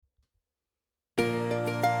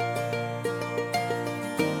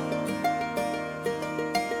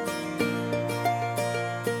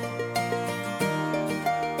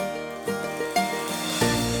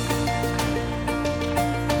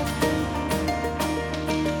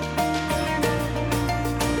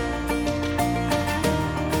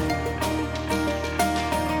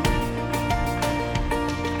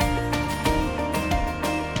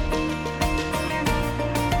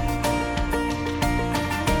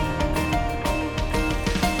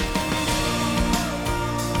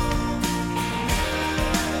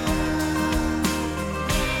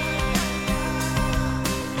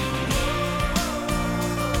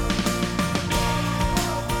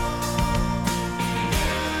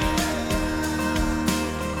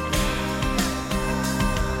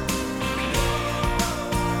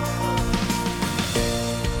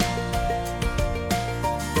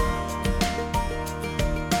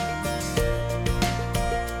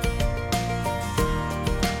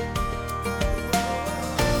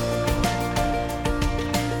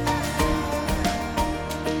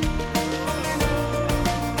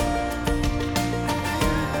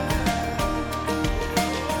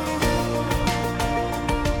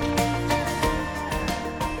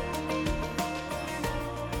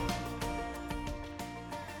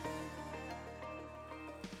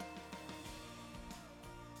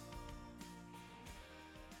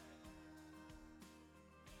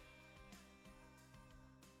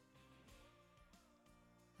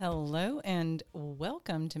Hello and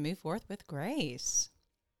welcome to Move Forth with Grace.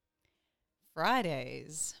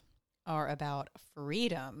 Fridays are about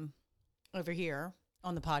freedom over here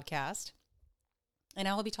on the podcast. And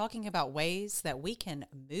I will be talking about ways that we can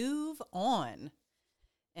move on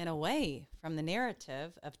and away from the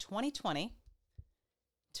narrative of 2020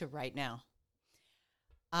 to right now.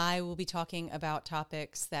 I will be talking about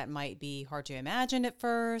topics that might be hard to imagine at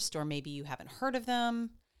first, or maybe you haven't heard of them.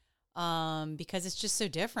 Because it's just so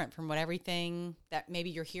different from what everything that maybe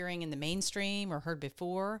you're hearing in the mainstream or heard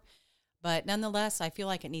before. But nonetheless, I feel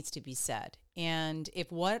like it needs to be said. And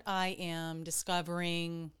if what I am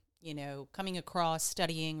discovering, coming across,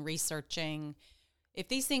 studying, researching, if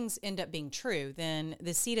these things end up being true, then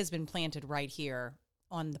the seed has been planted right here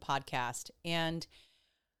on the podcast. And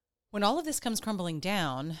when all of this comes crumbling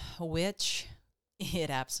down, which it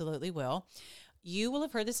absolutely will, you will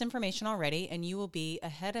have heard this information already, and you will be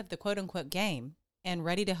ahead of the quote-unquote game and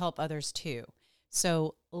ready to help others too.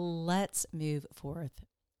 So let's move forth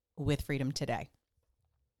with freedom today.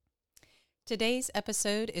 Today's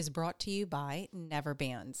episode is brought to you by Never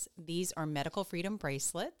Bands. These are medical freedom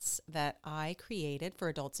bracelets that I created for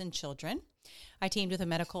adults and children. I teamed with a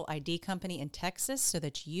medical ID company in Texas so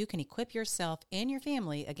that you can equip yourself and your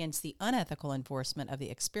family against the unethical enforcement of the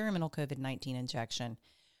experimental COVID-19 injection.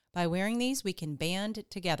 By wearing these, we can band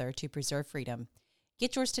together to preserve freedom.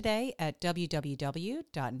 Get yours today at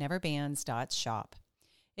www.neverbands.shop.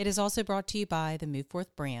 It is also brought to you by the Move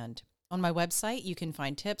Forth brand. On my website, you can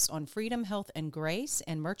find tips on freedom, health, and grace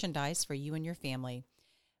and merchandise for you and your family.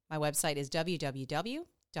 My website is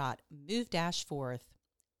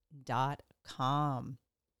www.move-forth.com.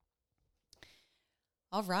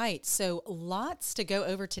 All right, so lots to go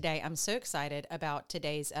over today. I'm so excited about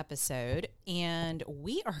today's episode, and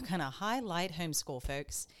we are going to highlight homeschool,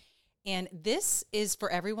 folks. And this is for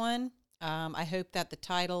everyone. I hope that the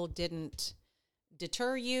title didn't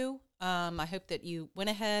deter you. I hope that you went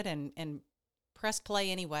ahead and pressed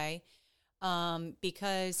play anyway,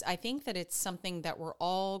 because I think that it's something that we're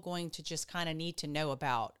all going to just kind of need to know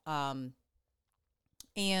about.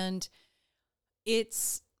 And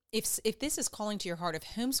it's... If this is calling to your heart, if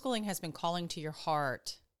homeschooling has been calling to your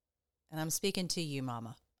heart, and I'm speaking to you,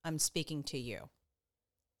 Mama, I'm speaking to you,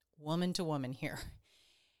 woman to woman here.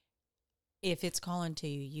 If it's calling to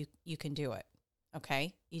you, you can do it.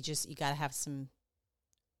 Okay, you got to have some,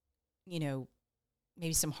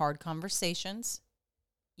 maybe some hard conversations.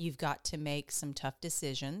 You've got to make some tough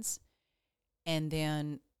decisions, and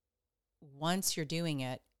then once you're doing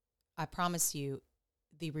it, I promise you,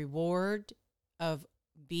 the reward of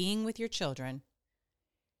being with your children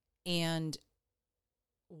and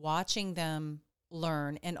watching them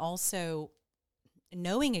learn and also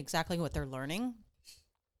knowing exactly what they're learning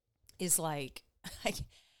is like,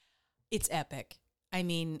 it's epic. I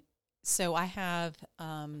mean, so I have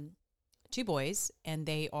two boys and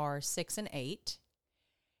they are 6 and 8.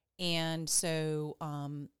 And so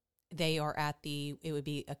they are at it would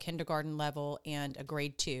be a kindergarten level and a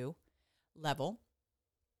grade 2 level.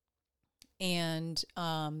 And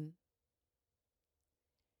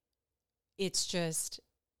it's just,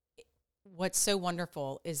 what's so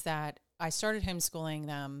wonderful is that I started homeschooling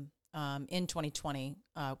them in 2020,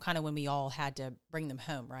 kind of when we all had to bring them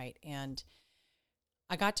home, right? And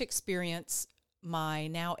I got to experience my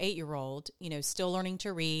now 8-year-old, still learning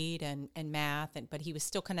to read and math, but he was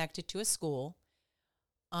still connected to a school.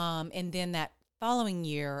 And then that following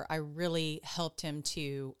year, I really helped him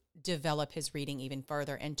to develop his reading even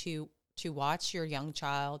further and to watch your young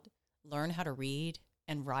child learn how to read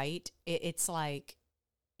and write. It's like,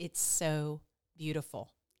 it's so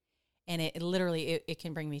beautiful. And it literally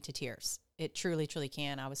can bring me to tears. It truly, truly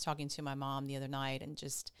can. I was talking to my mom the other night and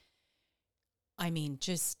just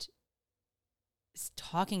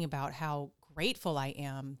talking about how grateful I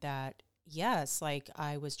am that, yes, like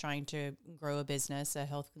I was trying to grow a business, a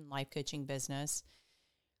health and life coaching business.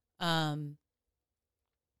 But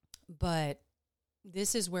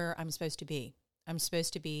this is where I'm supposed to be. I'm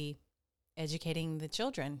supposed to be educating the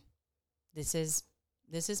children. This is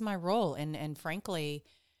my role. And frankly,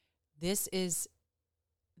 this is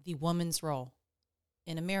the woman's role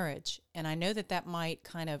in a marriage. And I know that might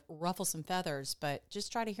kind of ruffle some feathers, but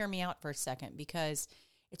just try to hear me out for a second because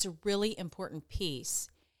it's a really important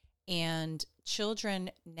piece. And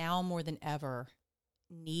children now more than ever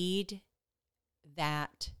need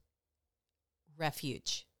that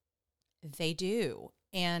refuge. They do.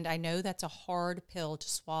 And I know that's a hard pill to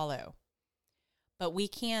swallow, but we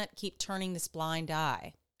can't keep turning this blind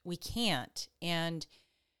eye. We can't. And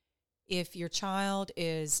if your child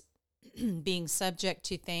is being subject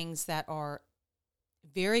to things that are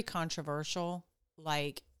very controversial,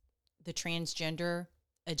 like the transgender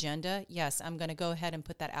agenda. Yes, I'm going to go ahead and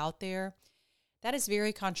put that out there. That is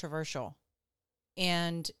very controversial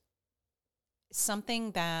and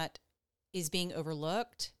something that is being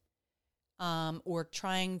overlooked or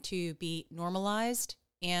trying to be normalized.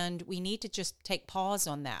 And we need to just take pause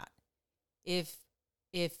on that. If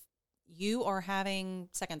you are having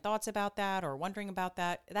second thoughts about that or wondering about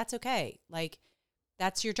that, that's okay. Like,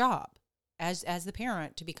 that's your job as the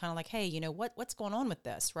parent to be kind of like, hey, what's going on with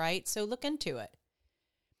this, right? So look into it.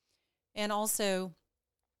 And also,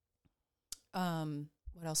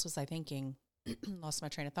 what else was I thinking? Lost my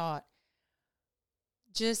train of thought.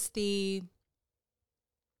 Just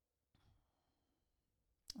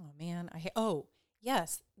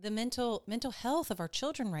yes, the mental health of our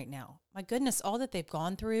children right now. My goodness, all that they've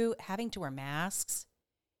gone through, having to wear masks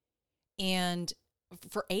and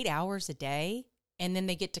for 8 hours a day, and then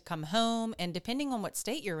they get to come home, and depending on what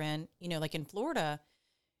state you're in, like in Florida,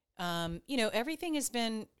 everything has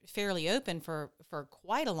been fairly open for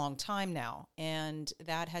quite a long time now, and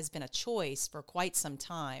that has been a choice for quite some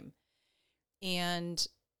time. And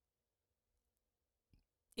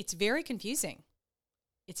it's very confusing.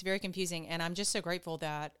 It's very confusing, and I'm just so grateful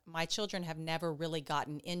that my children have never really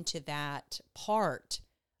gotten into that part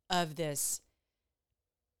of this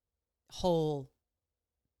whole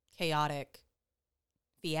chaotic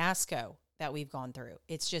fiasco that we've gone through.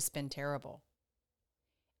 It's just been terrible.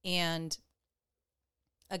 And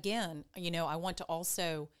again, I want to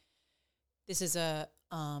also, this is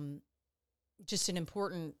just an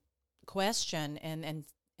important question and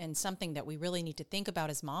something that we really need to think about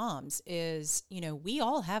as moms is, we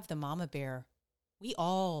all have the mama bear. We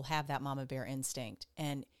all have that mama bear instinct.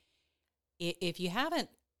 And if you haven't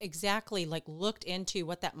exactly looked into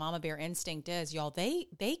what that mama bear instinct is, y'all, they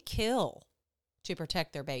kill to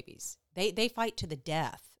protect their babies. They fight to the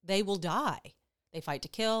death. They will die. They fight to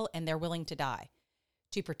kill, and they're willing to die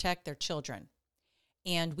to protect their children.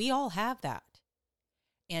 And we all have that.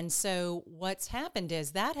 And so what's happened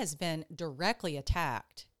is that has been directly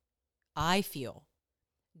attacked, I feel,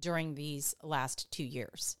 during these last 2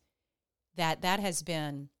 years. That has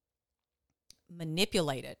been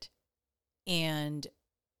manipulated, and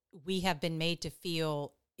we have been made to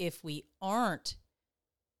feel if we aren't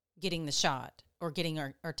getting the shot or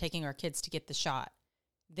taking our kids to get the shot,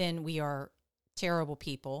 then we are terrible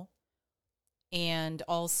people. And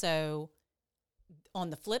also, on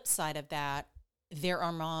the flip side of that, there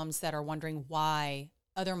are moms that are wondering why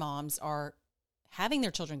other moms are having their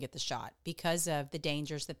children get the shot because of the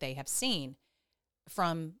dangers that they have seen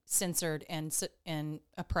from censored and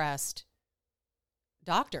oppressed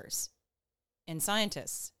doctors and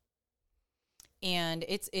scientists. And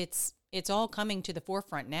it's all coming to the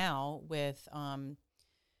forefront now with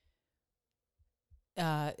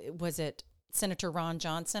was it Senator Ron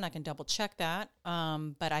Johnson? I can double check that.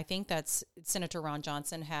 But I think that's Senator Ron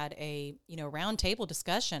Johnson had a, roundtable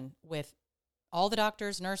discussion with all the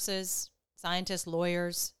doctors, nurses, scientists,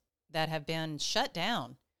 lawyers that have been shut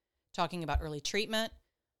down, talking about early treatment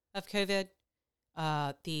of COVID,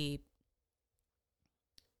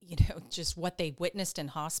 just what they witnessed in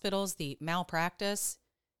hospitals, the malpractice,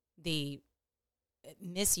 the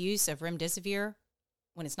misuse of remdesivir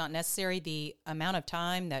when it's not necessary, the amount of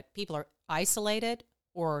time that people are isolated,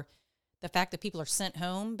 or the fact that people are sent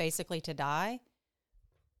home basically to die.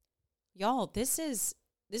 Y'all, this is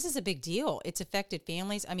a big deal. It's affected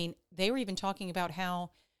families. I mean, they were even talking about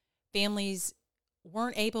how families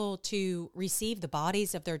weren't able to receive the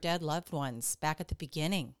bodies of their dead loved ones back at the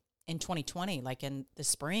beginning in 2020, like in the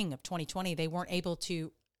spring of 2020. They weren't able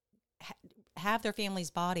to have their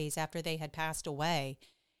families' bodies after they had passed away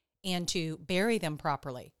and to bury them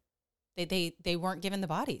properly. They weren't given the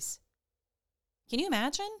bodies. Can you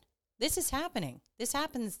imagine? This is happening. This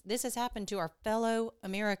has happened to our fellow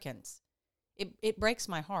Americans. It breaks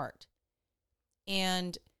my heart.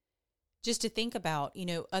 And just to think about,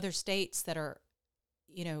 other states that are,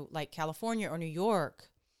 like California or New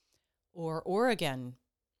York or Oregon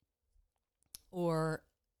or,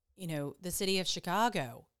 the city of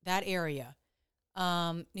Chicago, that area,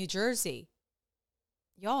 New Jersey.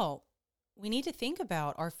 Y'all, we need to think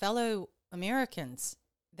about our fellow Americans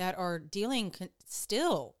that are dealing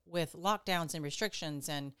still with lockdowns and restrictions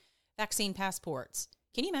and vaccine passports.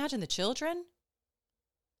 Can you imagine the children?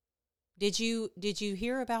 Did you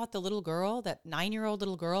hear about the little girl, that 9-year-old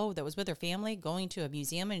little girl that was with her family going to a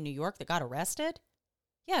museum in New York that got arrested?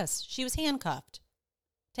 Yes, she was handcuffed,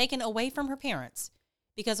 taken away from her parents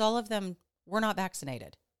because all of them were not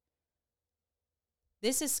vaccinated.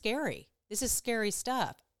 This is scary. This is scary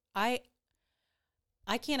stuff. I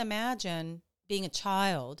can't imagine being a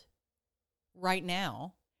child right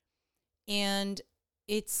now And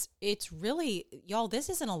it's really, y'all, this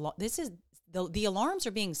isn't this is the alarms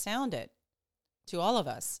are being sounded to all of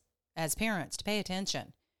us as parents to pay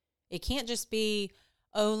attention. It can't just be,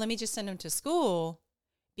 oh, let me just send them to school,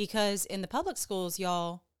 because in the public schools,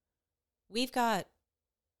 y'all, we've got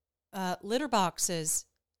litter boxes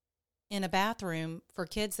in a bathroom for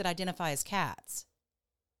kids that identify as cats.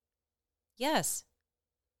 Yes,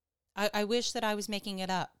 I wish that I was making it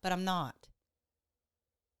up, but I'm not.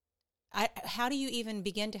 How do you even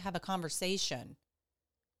begin to have a conversation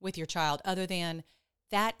with your child other than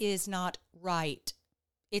that is not right?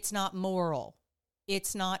 It's not moral.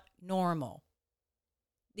 It's not normal.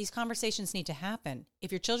 These conversations need to happen.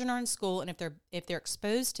 If your children are in school and if they're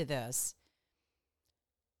exposed to this,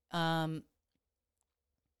 then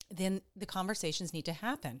the conversations need to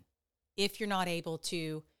happen. If you're not able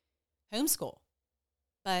to homeschool,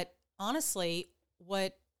 but honestly,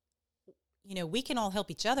 we can all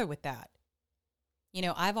help each other with that.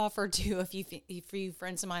 I've offered to a few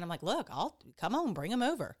friends of mine. I'm like, look, I'll come on, bring them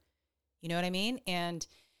over. You know what I mean? And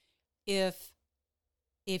if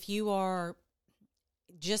you are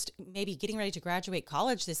just maybe getting ready to graduate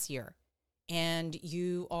college this year and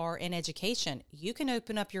you are in education, you can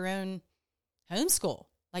open up your own homeschool.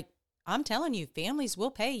 Like, I'm telling you, families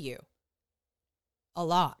will pay you a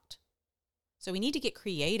lot. So we need to get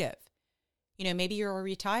creative. Maybe you're a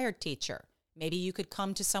retired teacher. Maybe you could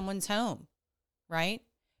come to someone's home, right?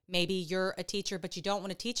 Maybe you're a teacher, but you don't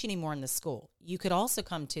want to teach anymore in the school. You could also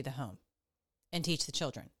come to the home and teach the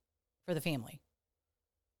children for the family.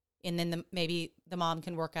 And then maybe the mom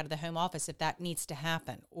can work out of the home office if that needs to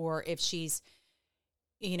happen. Or if she's,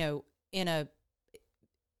 in a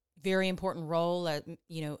very important role,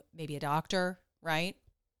 maybe a doctor, right?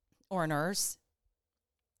 Or a nurse.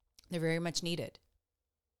 They're very much needed.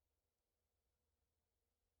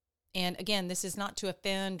 And again, this is not to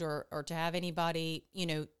offend or to have anybody,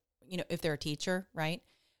 if they're a teacher, right?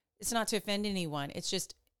 It's not to offend anyone. It's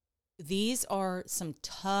just, these are some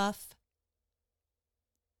tough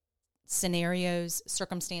scenarios,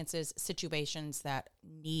 circumstances, situations that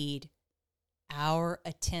need our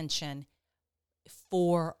attention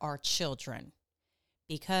for our children,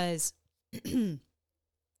 because we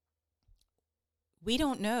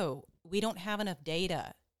don't know. We don't have enough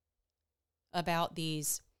data about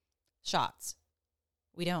these shots.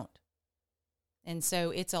 We don't. And so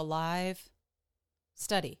it's a live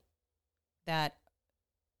study that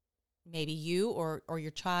maybe you or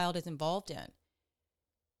your child is involved in.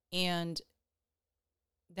 And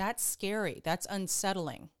that's scary. That's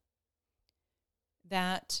unsettling.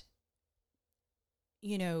 That,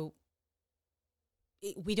 we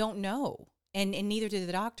don't know. And neither do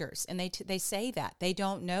the doctors. And they say that. They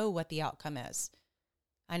don't know what the outcome is.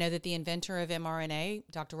 I know that the inventor of mRNA,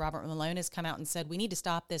 Dr. Robert Malone, has come out and said, we need to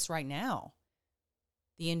stop this right now.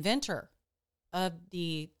 The inventor of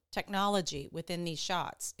the technology within these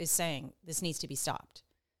shots is saying this needs to be stopped.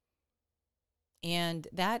 And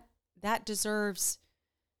that deserves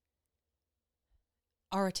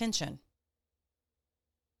our attention.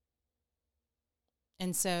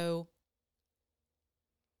 And so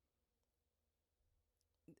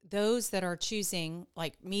those that are choosing,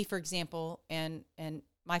 like me, for example, and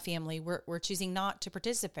my family, we're choosing not to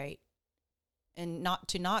participate and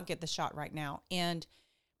not get the shot right now. And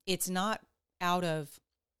it's not out of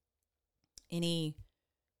any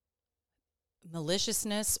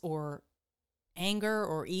maliciousness or anger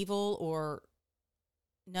or evil or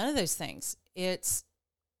none of those things. It's,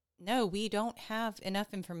 no, we don't have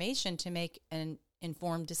enough information to make an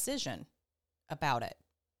informed decision about it.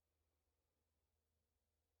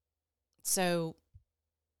 So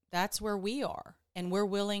that's where we are. And we're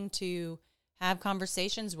willing to have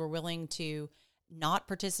conversations. We're willing to not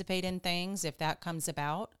participate in things if that comes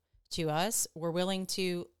about to us. We're willing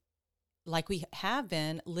to, like we have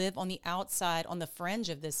been, live on the outside, on the fringe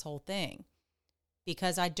of this whole thing,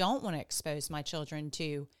 because I don't want to expose my children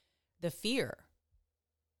to the fear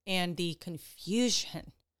and the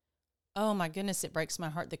confusion. Oh my goodness, it breaks my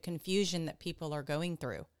heart, the confusion that people are going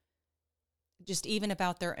through, just even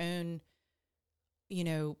about their own,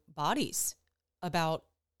 bodies, about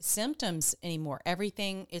symptoms anymore.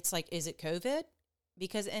 Everything, it's like, is it COVID?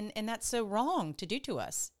 Because, and that's so wrong to do to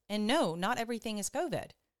us. And no, not everything is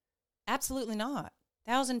COVID. Absolutely not.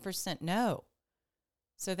 1,000% no.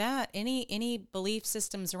 So that, any belief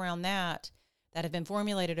systems around that have been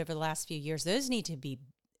formulated over the last few years, those need to be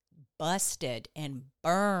busted and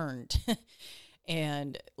burned.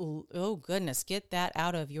 And, oh goodness, get that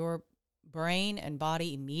out of your brain and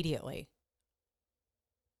body immediately.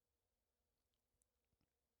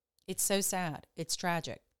 It's so sad. It's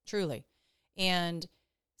tragic, truly. And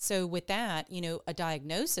So with that, a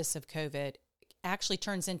diagnosis of COVID actually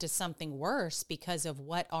turns into something worse because of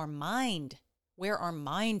where our mind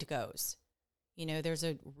goes. There's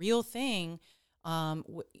a real thing.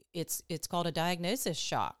 It's called a diagnosis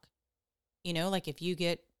shock. Like if you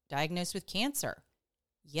get diagnosed with cancer,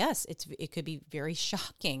 yes, it could be very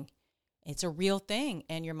shocking. It's a real thing.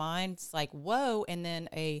 And your mind's like, whoa. And then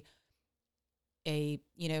as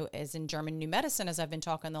in German New Medicine, as I've been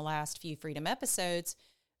talking the last few Freedom episodes,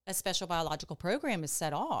 a special biological program is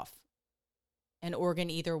set off. An organ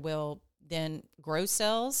either will then grow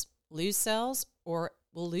cells, lose cells, or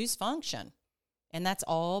will lose function. And that's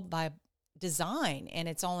all by design, and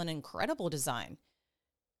it's all an incredible design.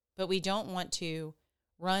 But we don't want to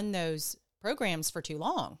run those programs for too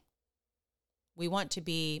long. We want to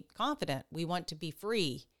be confident. We want to be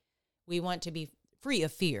free. We want to be free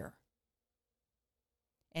of fear.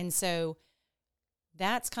 And so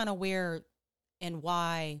that's kind of where and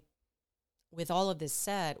why, with all of this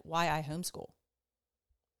said, why I homeschool.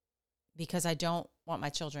 Because I don't want my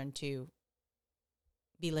children to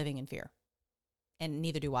be living in fear. And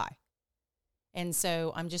neither do I. And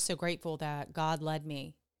so I'm just so grateful that God led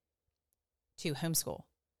me to homeschool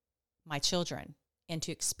my children and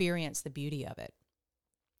to experience the beauty of it.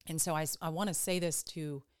 And so I want to say this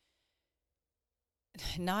to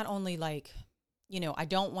not only I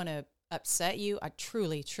don't want to upset you. I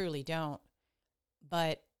truly, truly don't.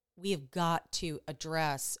 But we have got to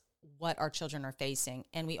address what our children are facing.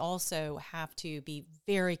 And we also have to be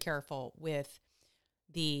very careful with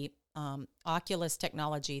the Oculus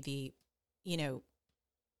technology,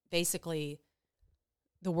 basically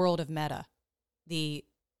the world of Meta, the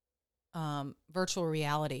virtual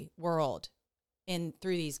reality world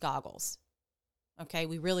through these goggles. Okay,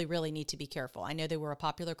 we really, really need to be careful. I know they were a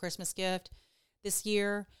popular Christmas gift this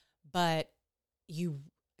year, but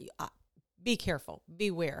be careful,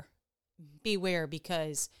 beware,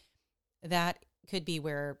 because that could be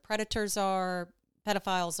where predators are,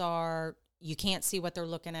 pedophiles are. You can't see what they're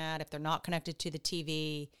looking at if they're not connected to the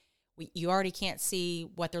TV. You already can't see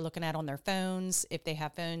what they're looking at on their phones if they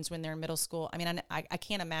have phones when they're in middle school. I mean, I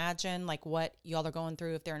can't imagine what y'all are going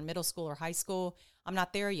through if they're in middle school or high school. I'm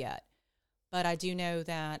not there yet, but I do know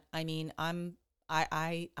that. I mean, I'm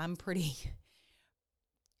pretty.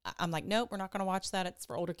 I'm like, nope, we're not going to watch that. It's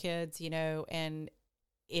for older kids, and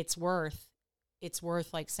it's worth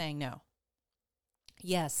saying no.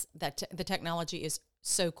 Yes, the technology is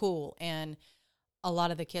so cool, and a lot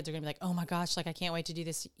of the kids are going to be like, oh my gosh, I can't wait to do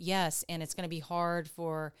this. Yes, and it's going to be hard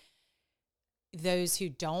for those who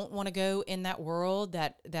don't want to go in that world,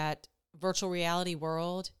 that virtual reality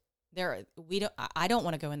world. I don't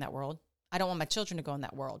want to go in that world. I don't want my children to go in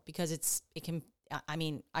that world because I can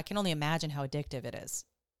only imagine how addictive it is.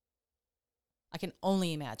 I can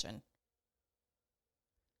only imagine.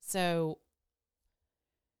 So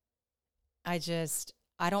I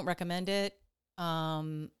don't recommend it.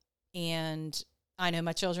 And I know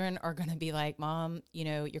my children are going to be like, Mom,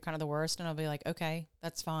 you're kind of the worst. And I'll be like, okay,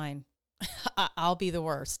 that's fine. I'll be the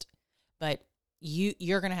worst. But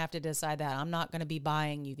you're going to have to decide that. I'm not going to be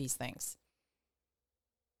buying you these things.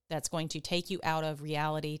 That's going to take you out of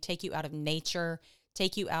reality, take you out of nature,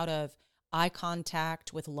 take you out of eye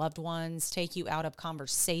contact with loved ones, take you out of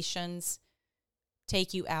conversations,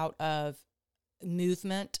 take you out of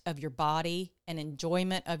movement of your body and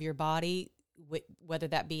enjoyment of your body, whether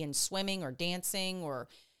that be in swimming or dancing or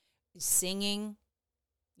singing,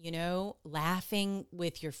 laughing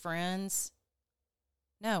with your friends.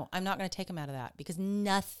 No, I'm not going to take them out of that because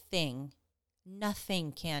nothing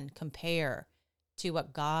can compare to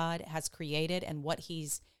what God has created and what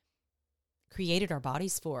He's created our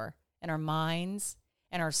bodies for, and our minds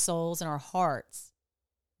and our souls and our hearts.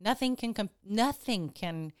 Nothing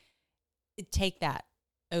can take that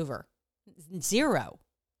over. Zero.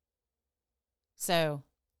 So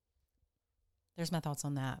there's my thoughts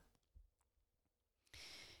on that.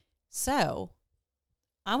 So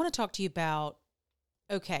I want to talk to you about,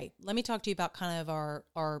 let me talk to you about kind of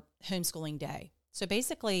our homeschooling day. So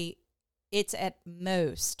basically, it's at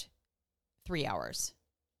most 3 hours.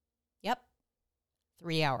 Yep,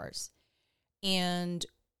 3 hours. And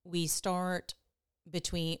we can start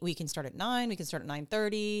at 9, we can start at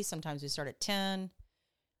 9:30, sometimes we start at 10.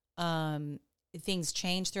 Things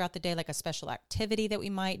change throughout the day, like a special activity that we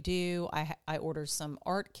might do. I order some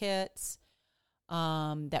art kits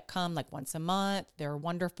that come like once a month. They're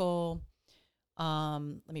wonderful.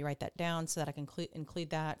 Let me write that down so that I can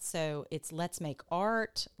include that. So it's Let's Make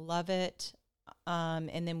Art. Love it.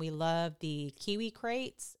 And then we love the Kiwi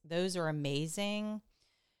crates. Those are amazing.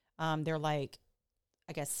 They're like,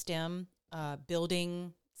 I guess, STEM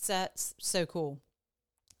building sets. So cool.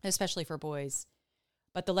 especially for boys.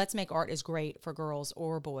 But the Let's Make Art is great for girls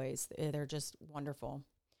or boys. They're just wonderful.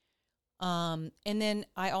 And then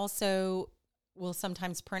I also will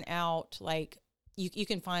sometimes print out, like, you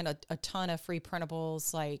can find a ton of free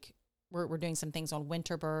printables. Like we're doing some things on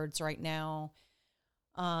winter birds right now.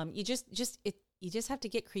 You just have to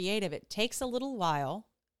get creative. It takes a little while,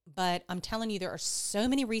 but I'm telling you, there are so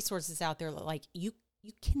many resources out there that, like, you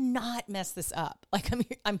cannot mess this up. Like,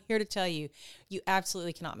 I'm here to tell you, you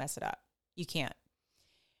absolutely cannot mess it up. You can't.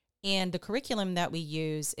 And the curriculum that we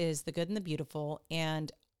use is The Good and the Beautiful.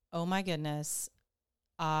 And oh my goodness,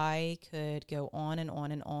 I could go on and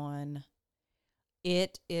on and on.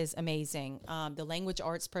 It is amazing. The language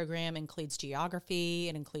arts program includes geography.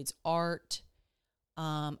 It includes art,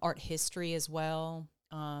 art history as well.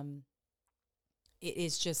 It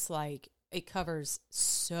is just like, it covers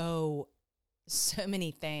so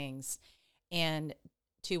many things. And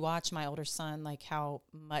to watch my older son, like how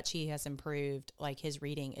much he has improved, like his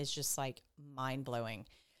reading is just like mind blowing.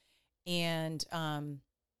 And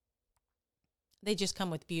they just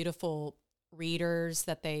come with beautiful readers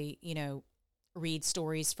that they, read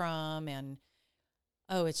stories from. And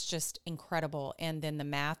oh, it's just incredible. And then the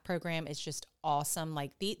math program is just awesome.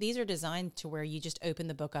 Like these are designed to where you just open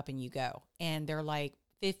the book up and you go. And they're like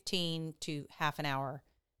 15 to half an hour.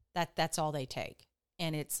 That's all they take.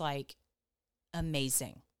 And it's like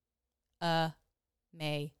amazing. Amazing.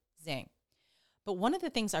 But one of the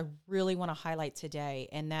things I really want to highlight today,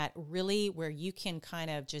 and that really where you can kind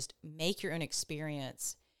of just make your own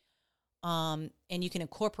experience, and you can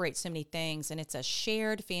incorporate so many things, and it's a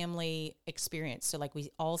shared family experience. So like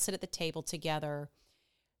we all sit at the table together,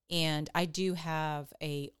 and I do have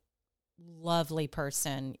a lovely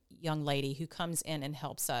person, young lady, who comes in and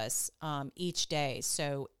helps us each day.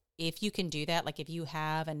 So if you can do that, like if you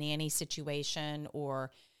have a nanny situation,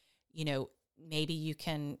 or, maybe you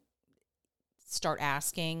can start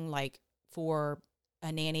asking like for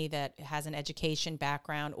a nanny that has an education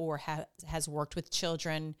background or has worked with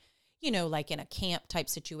children, like in a camp type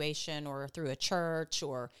situation or through a church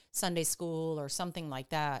or Sunday school or something like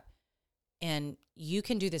that. And you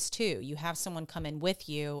can do this too. You have someone come in with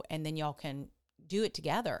you, and then y'all can do it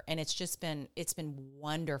together. And it's been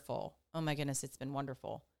wonderful. Oh my goodness, it's been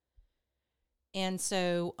wonderful. And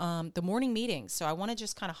so the morning meetings. So I want to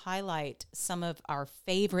just kind of highlight some of our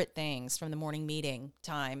favorite things from the morning meeting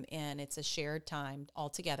time, and it's a shared time all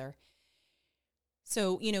together.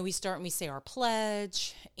 So, we start and we say our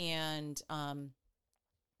pledge, and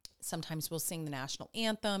sometimes we'll sing the national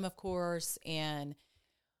anthem, of course, and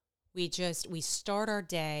we start our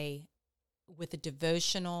day with a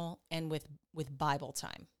devotional and with Bible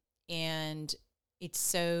time. And it's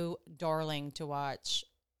so darling to watch,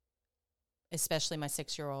 especially my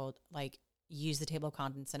 6-year-old, like use the table of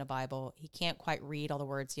contents in a Bible. He can't quite read all the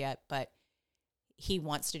words yet, but he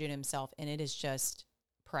wants to do it himself. And it is just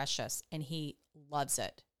precious. And he loves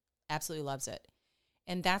it, absolutely loves it.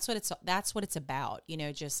 And that's what it's about,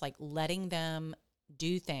 just like letting them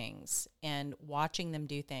do things and watching them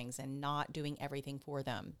do things and not doing everything for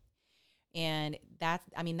them. And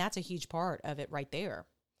that's a huge part of it right there.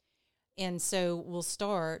 And so we'll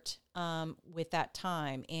start with that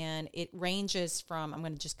time, and it ranges from, I'm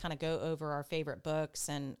going to just kind of go over our favorite books,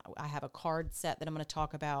 and I have a card set that I'm going to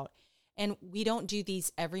talk about. And we don't do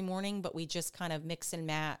these every morning, but we just kind of mix and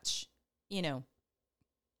match,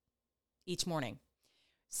 each morning.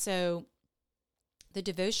 So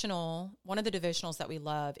one of the devotionals that we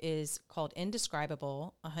love is called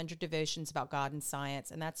Indescribable, 100 Devotions About God and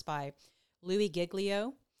Science, and that's by Louis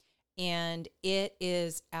Giglio. And it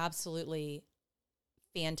is absolutely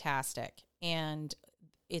fantastic. And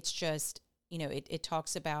it's just, it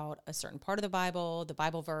talks about a certain part of the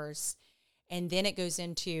Bible verse, and then it goes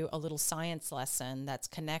into a little science lesson that's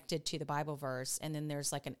connected to the Bible verse. And then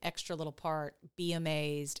there's like an extra little part, be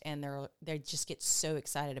amazed, and they just get so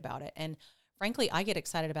excited about it. And frankly, I get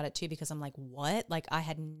excited about it too, because I'm like, what? Like, I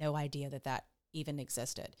had no idea that even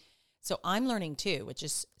existed. So I'm learning too, which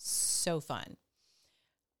is so fun.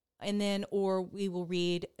 And then, or we will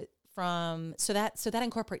read from, so that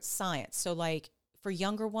incorporates science. So like for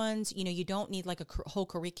younger ones, you don't need like a whole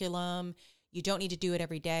curriculum. You don't need to do it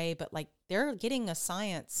every day, but like they're getting a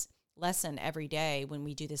science lesson every day when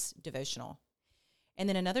we do this devotional. And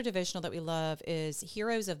then another devotional that we love is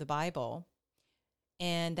Heroes of the Bible.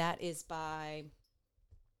 And that is by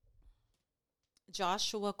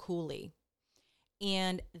Joshua Cooley.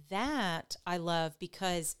 And that I love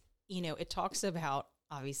because, it talks about,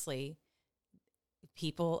 obviously,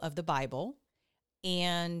 people of the Bible,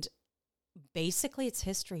 and basically it's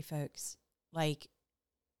history, folks, like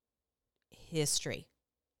history.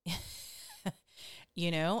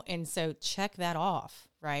 And so check that off,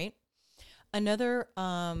 right? Another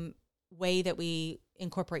way that we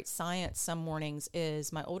incorporate science some mornings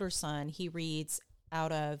is my older son. He reads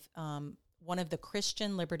out of one of the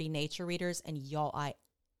Christian Liberty Nature Readers, and y'all, I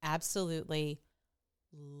absolutely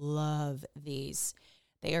love these.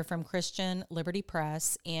 They are from Christian Liberty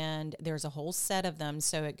Press, and there's a whole set of them.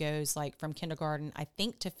 So it goes like from kindergarten, I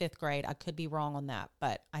think, to fifth grade. I could be wrong on that,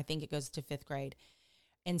 but I think it goes to fifth grade.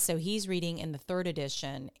 And so he's reading in the third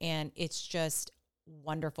edition, and it's just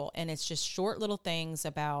wonderful. And it's just short little things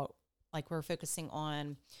about, like, we're focusing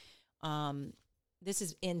on, this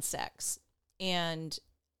is insects, and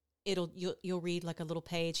you'll read like a little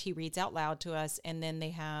page. He reads out loud to us, and then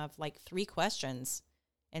they have like 3 questions.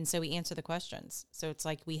 And so we answer the questions. So it's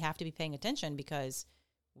like we have to be paying attention because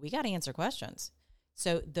we got to answer questions.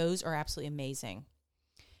 So those are absolutely amazing.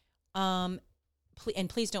 And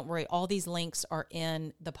please don't worry. All these links are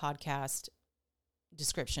in the podcast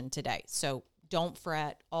description today. So don't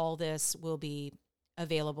fret. All this will be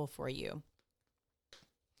available for you.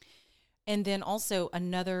 And then also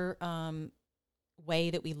another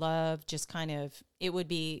way that we love, just kind of, it would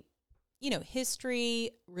be,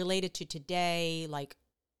 history related to today, like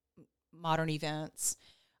modern events,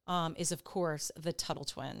 is of course the Tuttle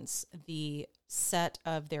Twins. The set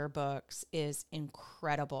of their books is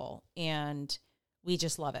incredible, and we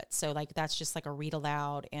just love it. So like that's just like a read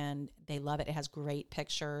aloud, and they love it. It has great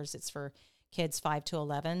pictures. It's for kids 5 to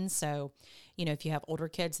 11. So, if you have older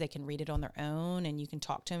kids, they can read it on their own, and you can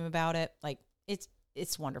talk to them about it. Like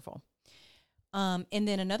it's wonderful. And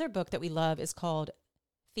then another book that we love is called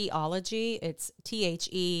Theology. It's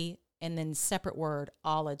THE and then separate word,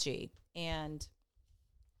 ology. And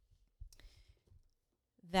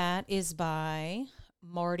that is by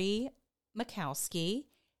Marty Makowski.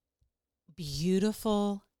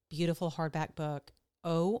 Beautiful, beautiful hardback book.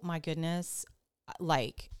 Oh my goodness.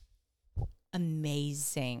 Like,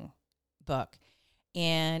 amazing book.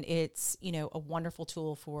 And it's, a wonderful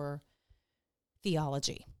tool for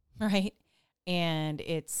theology, right? And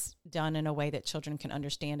it's done in a way that children can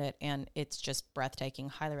understand it, and it's just breathtaking.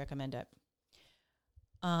 Highly recommend it.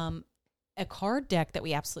 A card deck that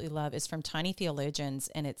we absolutely love is from Tiny Theologians,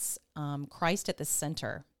 and it's Christ at the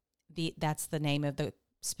Center. That's the name of the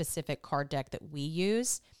specific card deck that we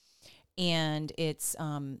use, and it's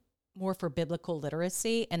more for biblical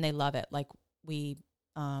literacy, and they love it. Like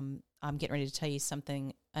I'm getting ready to tell you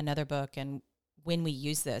another book, and when we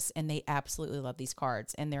use this, and they absolutely love these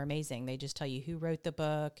cards, and they're amazing. They just tell you who wrote the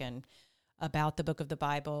book and about the book of the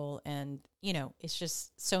Bible, and it's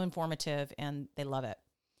just so informative, and they love it.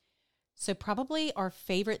 So probably our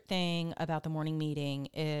favorite thing about the morning meeting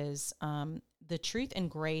is the Truth and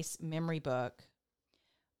Grace memory book,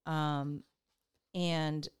 and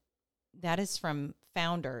that is from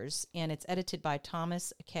Founders, and it's edited by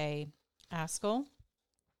Thomas K. Askell,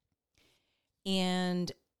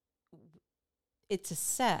 and it's a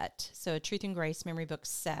set, so a Truth and Grace memory book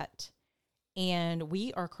set, and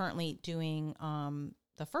we are currently doing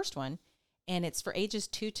the first one, and it's for ages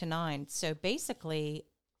 2 to 9. So basically,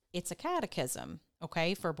 it's a catechism,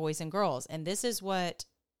 okay, for boys and girls, and this is what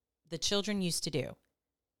the children used to do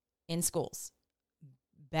in schools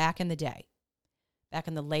back in the day, back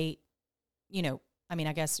in the late,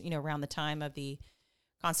 I guess, around the time of the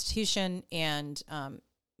Constitution and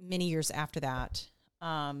many years after that.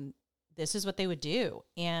 This is what they would do.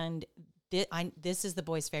 And this is the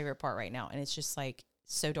boys' favorite part right now. And it's just like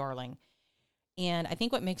so darling. And I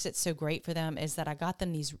think what makes it so great for them is that I got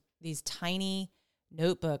them these tiny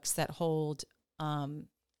notebooks that hold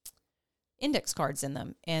index cards in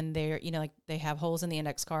them. And they're, like they have holes in the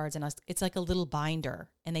index cards, and it's like a little binder,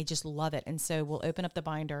 and they just love it. And so we'll open up the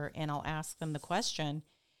binder, and I'll ask them the question,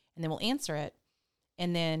 and then we'll answer it.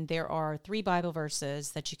 And then there are 3 Bible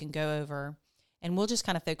verses that you can go over, and we'll just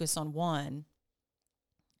kind of focus on one,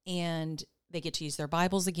 and they get to use their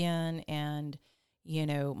Bibles again. And,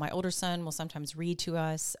 my older son will sometimes read to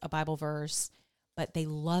us a Bible verse, but they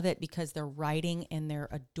love it because they're writing in their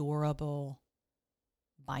adorable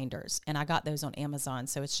binders. And I got those on Amazon.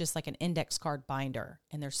 So it's just like an index card binder,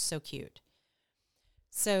 and they're so cute.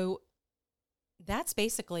 So that's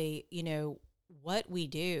basically, what we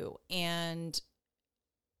do. And,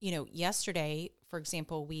 yesterday, for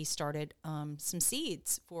example, we started some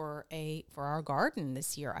seeds for our garden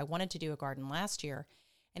this year. I wanted to do a garden last year,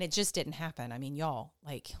 and it just didn't happen. I mean, y'all,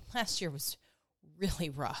 like last year was really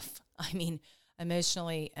rough. I mean,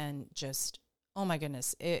 emotionally, and just, oh my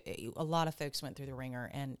goodness, a lot of folks went through the ringer.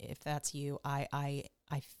 And if that's you, I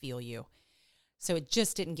feel you. So it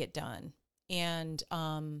just didn't get done. And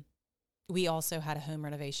we also had a home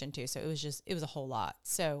renovation too. So it was a whole lot.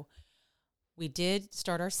 So we did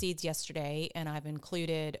start our seeds yesterday, and I've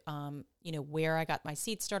included, where I got my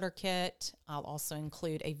seed starter kit. I'll also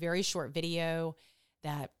include a very short video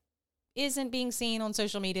that isn't being seen on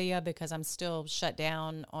social media because I'm still shut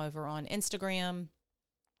down over on Instagram.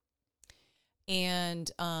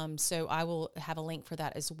 And so I will have a link for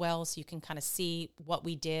that as well, so you can kind of see what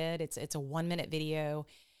we did. It's a 1-minute video,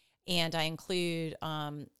 and I include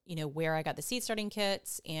where I got the seed starting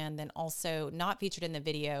kits, and then also not featured in the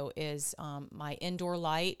video is my indoor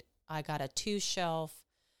light. I got a 2-shelf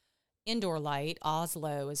indoor light.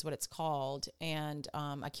 Oslo is what it's called, and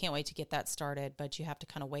I can't wait to get that started. But you have to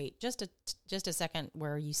kind of wait just a second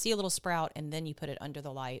where you see a little sprout, and then you put it under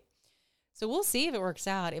the light. So we'll see if it works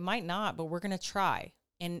out. It might not, but we're going to try.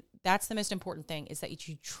 And that's the most important thing, is that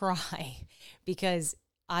you try, because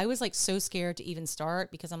I was like so scared to even start,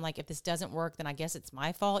 because I'm like, if this doesn't work, then I guess it's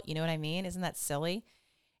my fault. You know what I mean? Isn't that silly?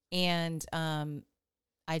 And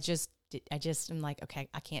I just am like, okay,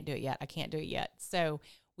 I can't do it yet. I can't do it yet. So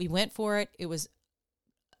we went for it. It was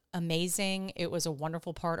amazing. It was a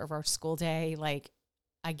wonderful part of our school day. Like,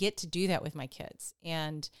 I get to do that with my kids.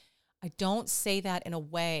 And I don't say that in a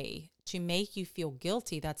way to make you feel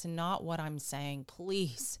guilty. That's not what I'm saying,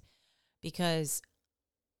 please, because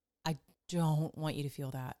I don't want you to feel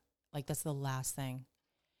that. Like, that's the last thing.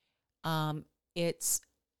 I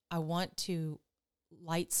want to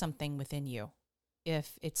light something within you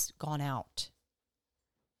if it's gone out.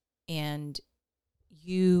 And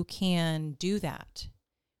you can do that.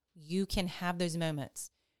 You can have those moments.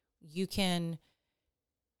 You can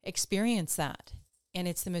experience that. And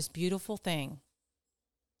it's the most beautiful thing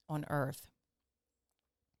on earth.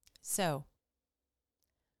 So,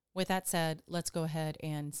 with that said, let's go ahead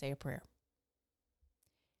and say a prayer.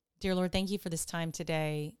 Dear Lord, thank you for this time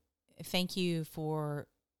today. Thank you for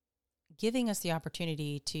giving us the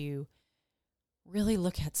opportunity to really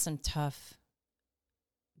look at some tough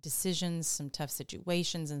decisions, some tough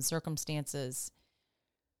situations and circumstances.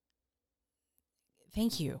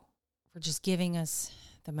 Thank you for just giving us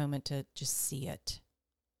the moment to just see it.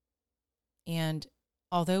 And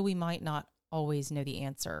although we might not always know the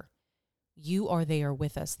answer, you are there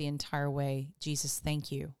with us the entire way. Jesus,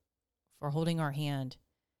 thank you for holding our hand.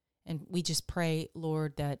 And we just pray,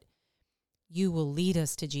 Lord, that you will lead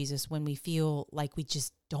us to Jesus when we feel like we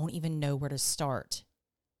just don't even know where to start.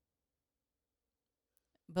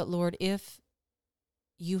 But Lord, if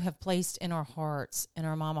you have placed in our hearts, in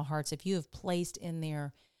our mama hearts, if you have placed in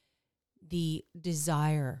there the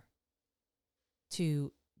desire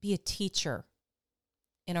to be a teacher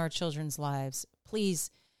in our children's lives,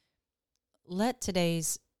 please let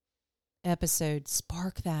today's episode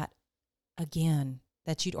spark that again,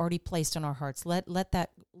 that you'd already placed in our hearts. Let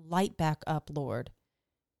that light back up, Lord.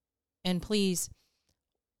 And please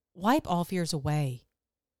wipe all fears away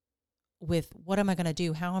with what am I going to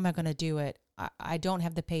do? How am I going to do it? I don't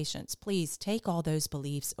have the patience. Please take all those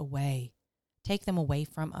beliefs away. Take them away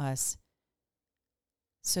from us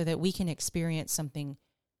so that we can experience something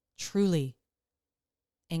truly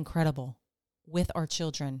incredible with our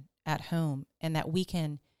children at home, and that we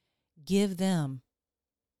can give them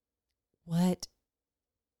what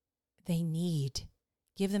they need.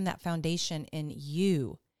 Give them that foundation in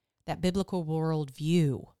you, that biblical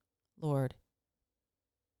worldview, Lord.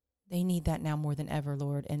 They need that now more than ever,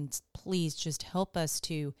 Lord. And please just help us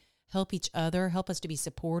to help each other. Help us to be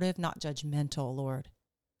supportive, not judgmental, Lord.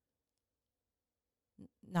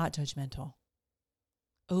 Not judgmental.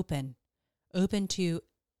 Open to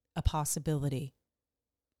a possibility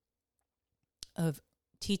of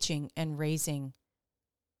teaching and raising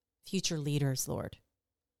future leaders, Lord,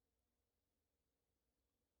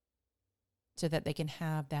 so that they can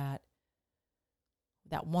have that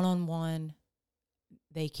one-on-one.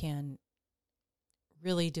 They can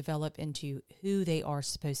really develop into who they are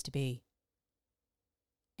supposed to be.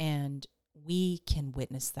 And we can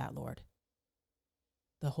witness that, Lord.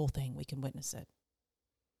 The whole thing, we can witness it.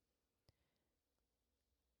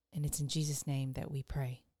 And it's in Jesus' name that we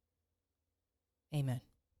pray. Amen.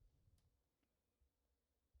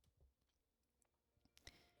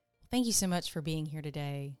 Thank you so much for being here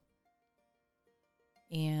today.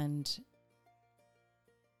 And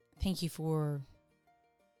thank you for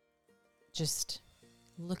just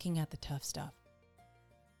looking at the tough stuff.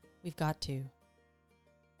 We've got to.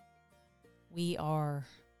 We are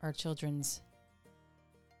our children's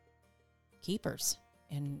keepers,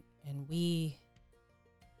 and we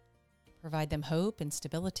provide them hope and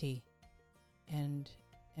stability and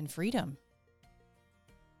freedom.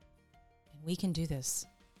 And we can do this.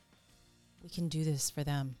 We can do this for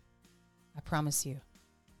them. I promise you.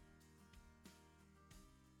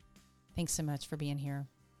 Thanks so much for being here.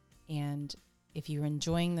 And if you're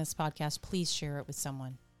enjoying this podcast, please share it with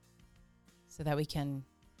someone so that we can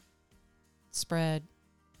spread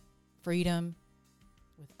freedom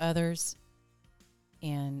with others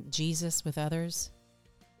and Jesus with others.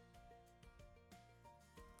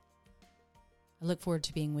 I look forward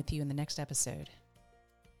to being with you in the next episode.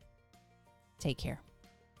 Take care.